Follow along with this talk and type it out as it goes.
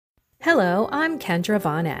Hello, I'm Kendra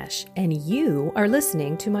Von Esch, and you are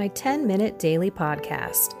listening to my 10-minute daily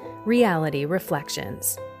podcast, Reality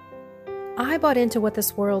Reflections. I bought into what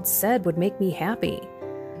this world said would make me happy.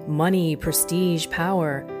 Money, prestige,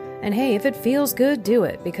 power. And hey, if it feels good, do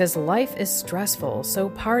it, because life is stressful, so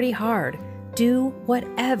party hard. Do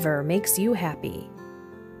whatever makes you happy.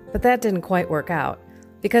 But that didn't quite work out,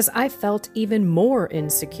 because I felt even more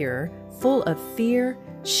insecure, full of fear,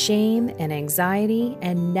 shame, and anxiety,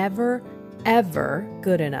 and never, ever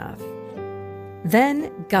good enough.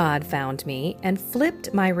 Then God found me and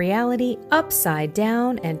flipped my reality upside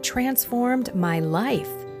down and transformed my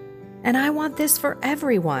life. And I want this for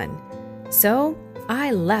everyone. So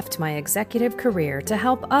I left my executive career to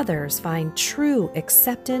help others find true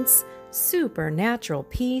acceptance, supernatural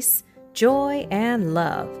peace, joy, and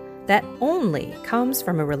love that only comes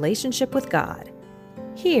from a relationship with God.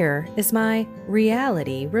 Here is my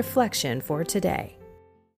reality reflection for today.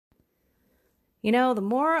 You know, the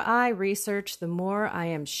more I research, the more I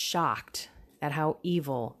am shocked at how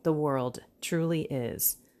evil the world truly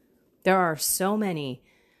is. There are so many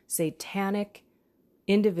satanic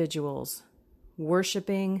individuals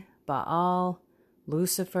worshiping Baal,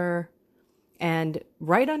 Lucifer, and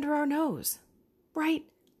right under our nose.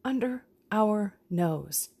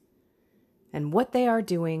 And what they are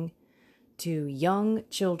doing to young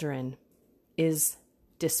children is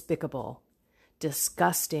despicable,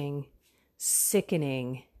 disgusting,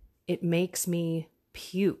 sickening. It makes me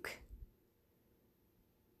puke.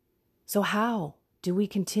 So how do we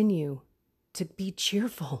continue to be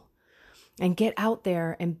cheerful and get out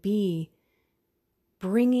there and be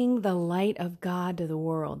bringing the light of God to the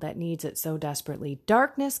world that needs it so desperately?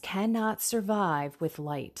 Darkness cannot survive with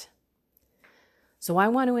light. So I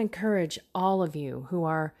want to encourage all of you who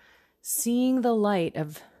are seeing the light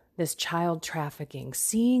of this child trafficking,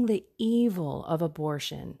 seeing the evil of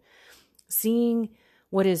abortion, seeing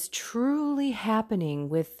what is truly happening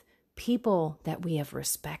with people that we have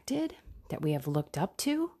respected, that we have looked up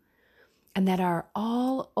to, and that are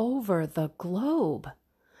all over the globe,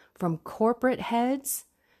 from corporate heads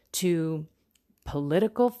to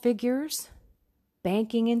political figures,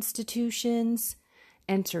 banking institutions,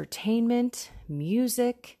 entertainment,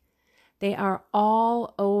 music. They are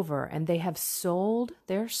all over, and they have sold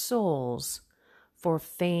their souls for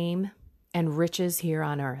fame and riches here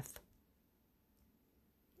on earth.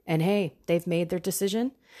 And hey, they've made their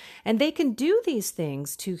decision, and they can do these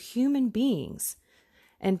things to human beings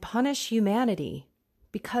and punish humanity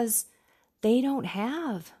because they don't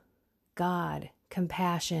have God,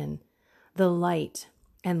 compassion, the light,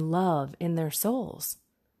 and love in their souls.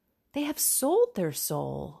 They have sold their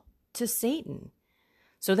soul to Satan.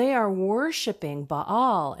 So they are worshiping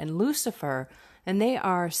Baal and Lucifer, and they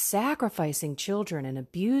are sacrificing children and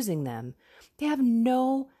abusing them. They have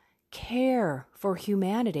no care for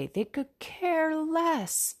humanity. They could care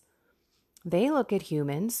less. They look at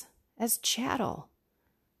humans as chattel,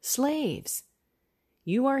 slaves.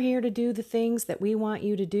 You are here to do the things that we want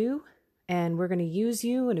you to do, and we're going to use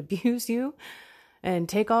you and abuse you and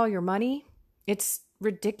take all your money. It's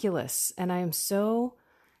ridiculous, and I am so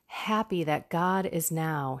happy that God is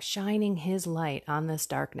now shining his light on this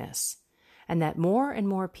darkness, and that more and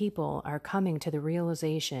more people are coming to the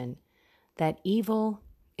realization that evil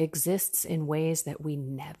exists in ways that we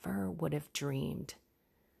never would have dreamed.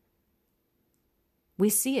 We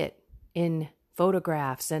see it in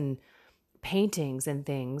photographs and paintings and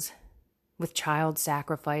things with child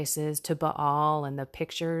sacrifices to Baal, and the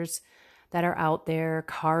pictures that are out there,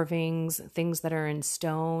 carvings, things that are in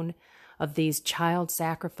stone of these child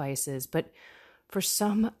sacrifices. But for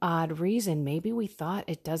some odd reason, maybe we thought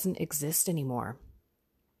it doesn't exist anymore.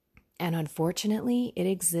 And unfortunately, it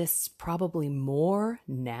exists probably more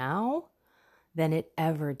now than it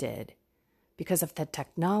ever did because of the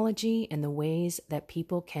technology and the ways that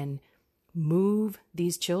people can move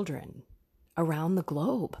these children around the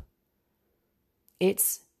globe.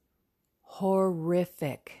 It's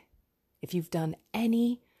horrific. If you've done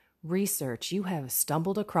any research, you have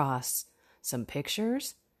stumbled across some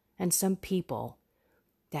pictures and some people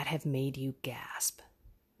that have made you gasp,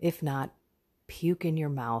 if not puke in your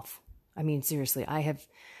mouth. I mean, seriously, I have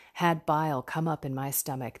had bile come up in my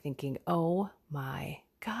stomach thinking, oh my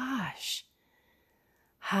gosh,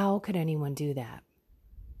 how could anyone do that?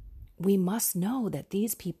 We must know that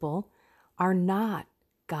these people are not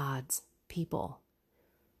God's people.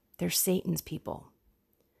 They're Satan's people.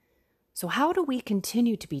 So how do we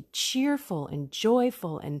continue to be cheerful and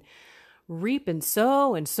joyful and reap and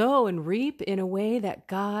sow and reap in a way that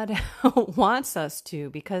God wants us to?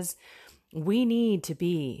 Because we need to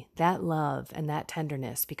be that love and that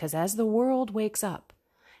tenderness, because as the world wakes up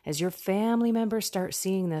as your family members start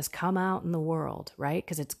seeing this come out in the world, right?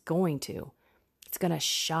 Because it's going to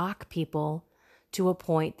shock people to a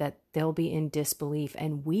point that they'll be in disbelief.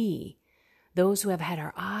 And we, those who have had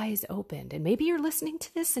our eyes opened, and maybe you're listening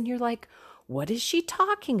to this and you're like, what is she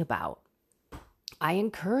talking about? I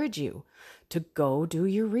encourage you to go do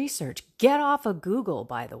your research. Get off of Google,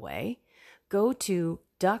 by the way. Go to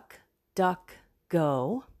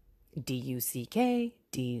DuckDuckGo,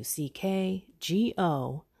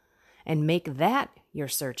 DuckDuckGo, and make that your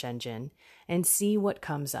search engine and see what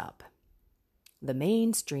comes up. The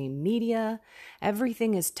mainstream media,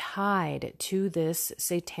 everything is tied to this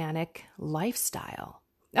satanic lifestyle.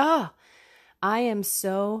 I am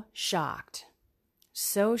so shocked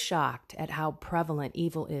at how prevalent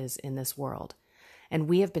evil is in this world. And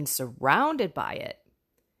we have been surrounded by it.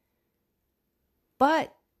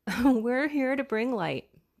 But we're here to bring light.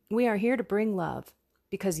 We are here to bring love,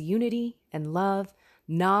 because unity and love,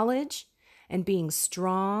 knowledge, and being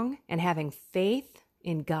strong and having faith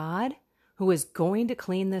in God, who is going to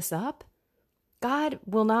clean this up, God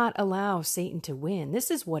will not allow Satan to win.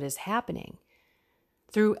 This is what is happening.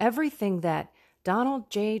 Through everything that Donald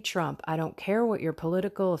J. Trump, I don't care what your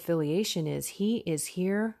political affiliation is, he is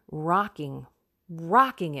here rocking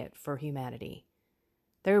it for humanity.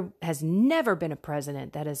 There has never been a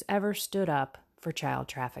president that has ever stood up for child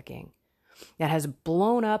trafficking, that has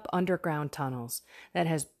blown up underground tunnels, that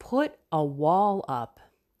has put a wall up.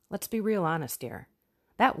 Let's be real honest here.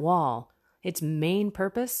 That wall, its main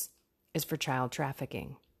purpose is for child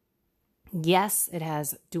trafficking. Yes, it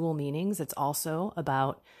has dual meanings. It's also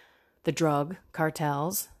about the drug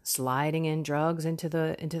cartels sliding in drugs into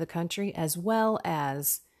the country, as well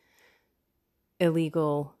as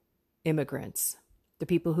illegal immigrants, the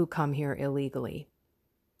people who come here illegally.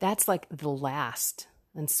 That's like the last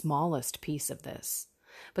and smallest piece of this.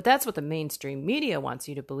 But that's what the mainstream media wants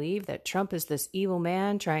you to believe, that Trump is this evil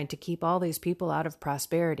man trying to keep all these people out of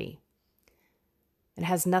prosperity. It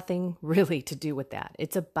has nothing really to do with that.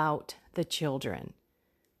 It's about the children.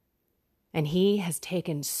 And he has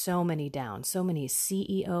taken so many down, so many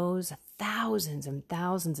CEOs, thousands and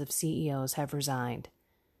thousands of CEOs have resigned.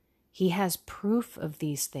 He has proof of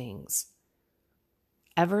these things.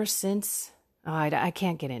 Ever since, I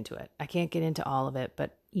can't get into it. I can't get into all of it,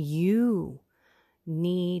 but you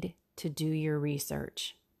need to do your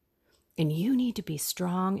research. And you need to be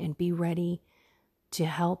strong and be ready to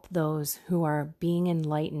help those who are being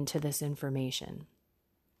enlightened to this information.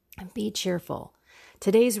 And be cheerful.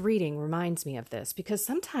 Today's reading reminds me of this, because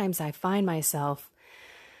sometimes I find myself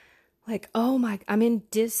like, I'm in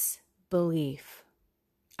disbelief.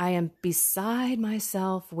 I am beside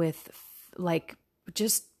myself with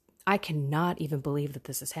I cannot even believe that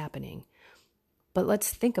this is happening. But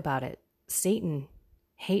let's think about it. Satan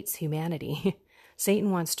hates humanity.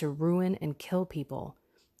 Satan wants to ruin and kill people.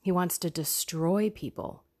 He wants to destroy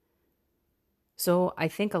people. So I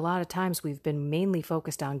think a lot of times we've been mainly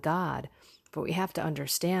focused on God, but we have to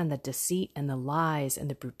understand the deceit and the lies and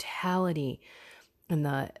the brutality and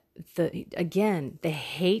the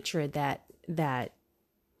hatred that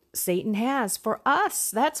Satan has for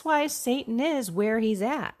us. That's why Satan is where he's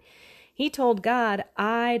at. He told God,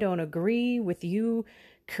 I don't agree with you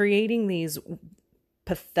creating these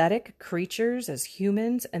pathetic creatures as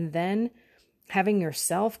humans and then having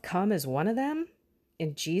yourself come as one of them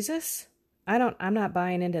in Jesus. I'm not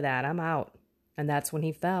buying into that. I'm out. And that's when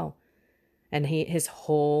he fell. And his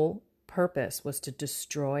whole purpose was to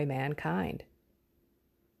destroy mankind.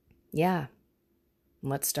 Yeah.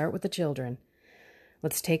 Let's start with the children.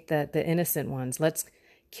 Let's take the innocent ones. Let's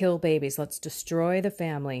kill babies. Let's destroy the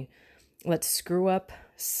family. Let's screw up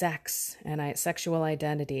sex and sexual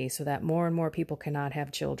identity so that more and more people cannot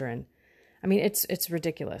have children. I mean, it's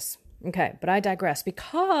ridiculous. Okay, but I digress,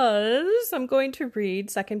 because I'm going to read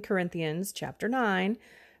 2 Corinthians chapter 9,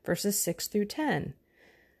 verses 6 through 10.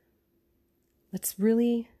 Let's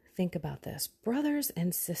really think about this. Brothers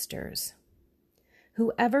and sisters,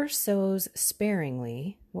 whoever sows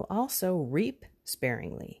sparingly will also reap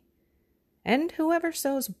sparingly. And whoever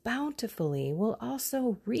sows bountifully will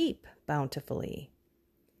also reap bountifully.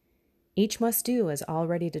 Each must do as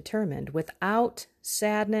already determined, without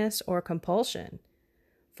sadness or compulsion,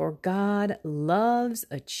 for God loves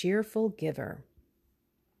a cheerful giver.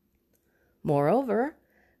 Moreover,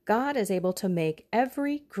 God is able to make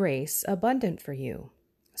every grace abundant for you,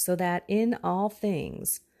 so that in all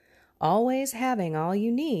things, always having all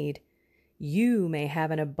you need, you may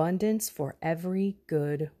have an abundance for every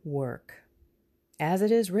good work. As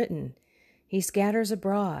it is written, He scatters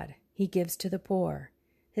abroad, He gives to the poor.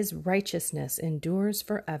 His righteousness endures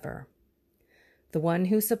forever. The one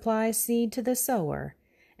who supplies seed to the sower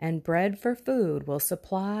and bread for food will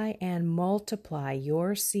supply and multiply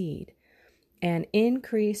your seed and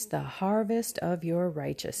increase the harvest of your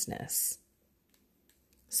righteousness.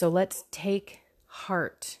 So let's take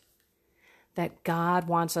heart that God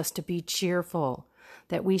wants us to be cheerful,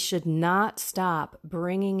 that we should not stop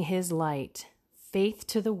bringing His light, faith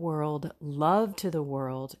to the world, love to the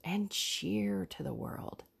world, and cheer to the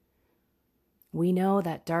world. We know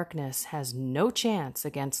that darkness has no chance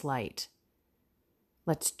against light.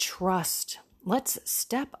 Let's trust. Let's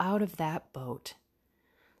step out of that boat.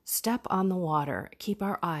 Step on the water. Keep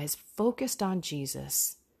our eyes focused on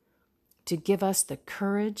Jesus to give us the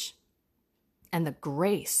courage and the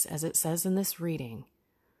grace, as it says in this reading,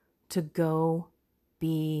 to go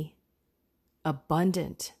be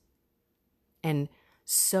abundant and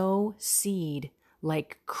sow seed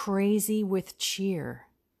like crazy with cheer.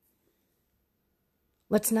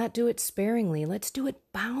 Let's not do it sparingly. Let's do it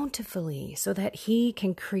bountifully so that He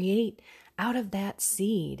can create out of that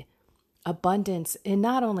seed abundance in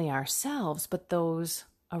not only ourselves, but those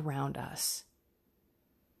around us.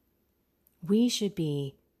 We should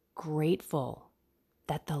be grateful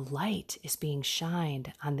that the light is being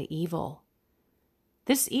shined on the evil.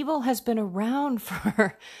 This evil has been around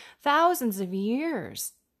for thousands of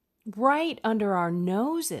years, right under our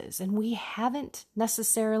noses, and we haven't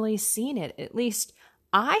necessarily seen it. At least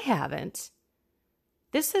I haven't.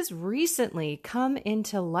 This has recently come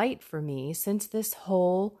into light for me since this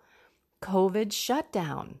whole COVID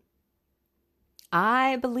shutdown.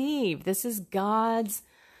 I believe this is God's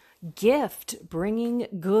gift, bringing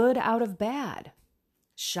good out of bad,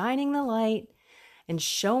 shining the light and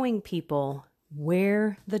showing people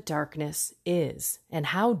where the darkness is and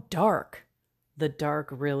how dark the dark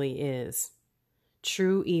really is.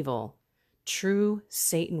 True evil, true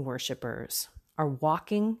Satan worshipers are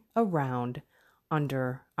walking around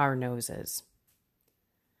under our noses.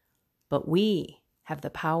 But we have the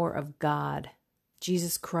power of God,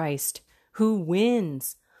 Jesus Christ, who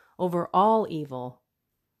wins over all evil.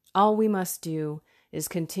 All we must do is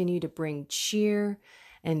continue to bring cheer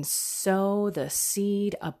and sow the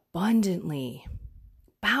seed abundantly,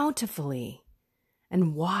 bountifully,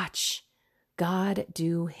 and watch God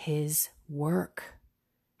do His work.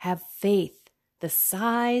 Have faith the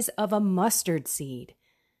size of a mustard seed,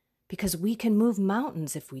 because we can move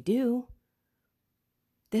mountains if we do.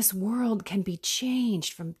 This world can be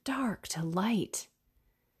changed from dark to light.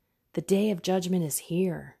 The day of judgment is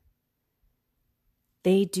here.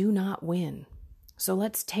 They do not win. So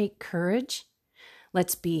let's take courage.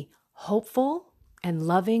 Let's be hopeful and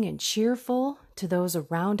loving and cheerful to those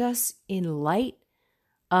around us in light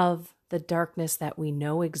of the darkness that we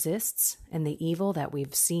know exists and the evil that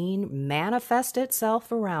we've seen manifest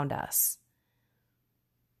itself around us.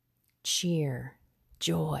 Cheer,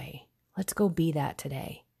 joy. Let's go be that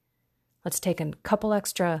today. Let's take a couple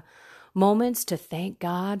extra moments to thank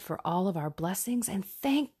God for all of our blessings and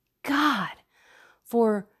thank God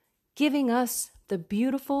for giving us the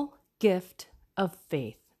beautiful gift of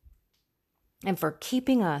faith and for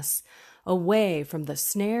keeping us away from the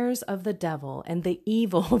snares of the devil and the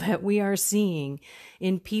evil that we are seeing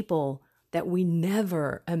in people that we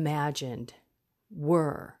never imagined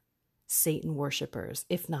were Satan worshipers,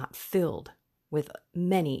 if not filled with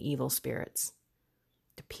many evil spirits.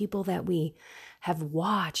 The people that we have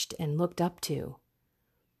watched and looked up to.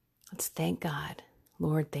 Let's thank God.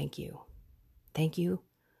 Lord, thank you. Thank you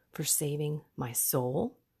for saving my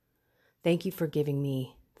soul. Thank you for giving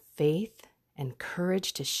me faith and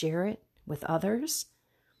courage to share it with others.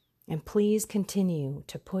 And please continue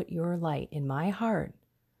to put your light in my heart.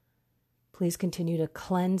 Please continue to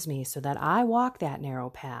cleanse me so that I walk that narrow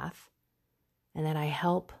path and that I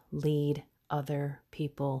help lead other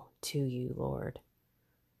people to you, Lord.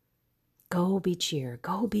 Go be cheer,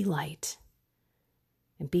 go be light,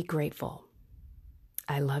 and be grateful.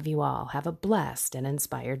 I love you all. Have a blessed and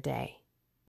inspired day.